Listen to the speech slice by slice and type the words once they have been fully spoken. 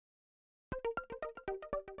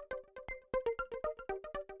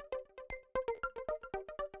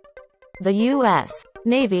The U.S.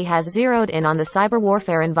 Navy has zeroed in on the cyber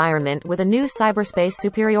warfare environment with a new cyberspace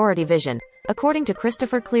superiority vision, according to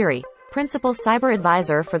Christopher Cleary, Principal Cyber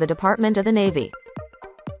Advisor for the Department of the Navy.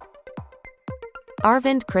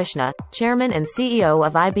 Arvind Krishna, Chairman and CEO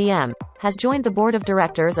of IBM, has joined the Board of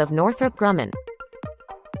Directors of Northrop Grumman.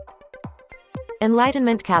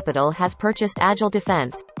 Enlightenment Capital has purchased Agile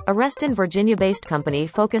Defense, a Reston, Virginia-based company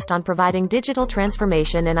focused on providing digital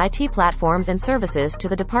transformation and IT platforms and services to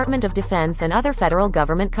the Department of Defense and other federal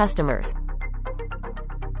government customers.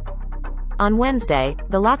 On Wednesday,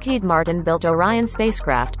 the Lockheed Martin-built Orion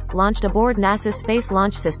spacecraft launched aboard NASA's Space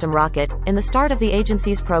Launch System rocket, in the start of the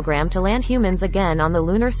agency's program to land humans again on the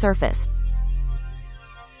lunar surface.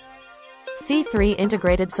 C3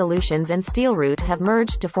 Integrated Solutions and SteelRoot have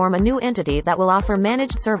merged to form a new entity that will offer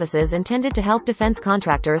managed services intended to help defense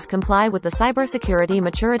contractors comply with the Cybersecurity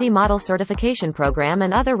Maturity Model Certification Program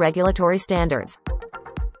and other regulatory standards.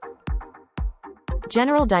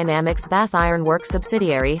 General Dynamics Bath Iron Works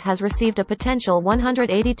subsidiary has received a potential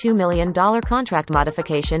 $182 million contract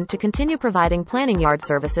modification to continue providing planning yard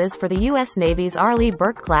services for the U.S. Navy's Arleigh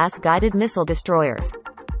Burke-class guided missile destroyers.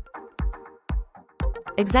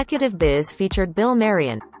 Executive Biz featured Bill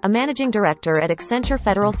Marion, a managing director at Accenture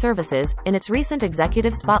Federal Services, in its recent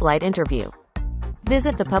Executive Spotlight interview.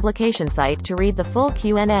 Visit the publication site to read the full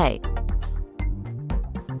Q&A.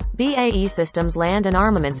 BAE Systems Land and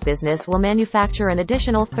Armaments business will manufacture an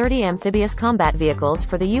additional 30 amphibious combat vehicles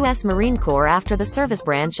for the U.S. Marine Corps after the service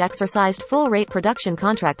branch exercised full-rate production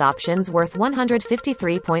contract options worth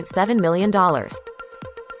 $153.7 million.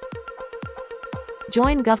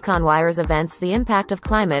 Join GovCon Wires events The Impact of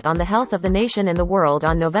Climate on the Health of the Nation and the World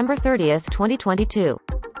on November 30, 2022.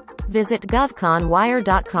 Visit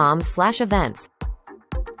govconwire.com/events.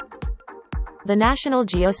 The National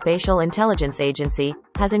Geospatial Intelligence Agency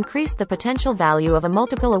has increased the potential value of a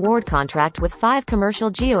multiple award contract with 5 commercial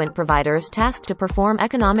GeoInt providers tasked to perform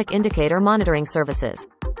economic indicator monitoring services.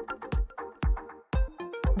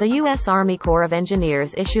 The U.S. Army Corps of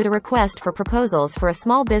Engineers issued a request for proposals for a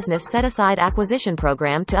small business set-aside acquisition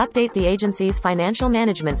program to update the agency's financial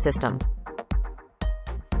management system.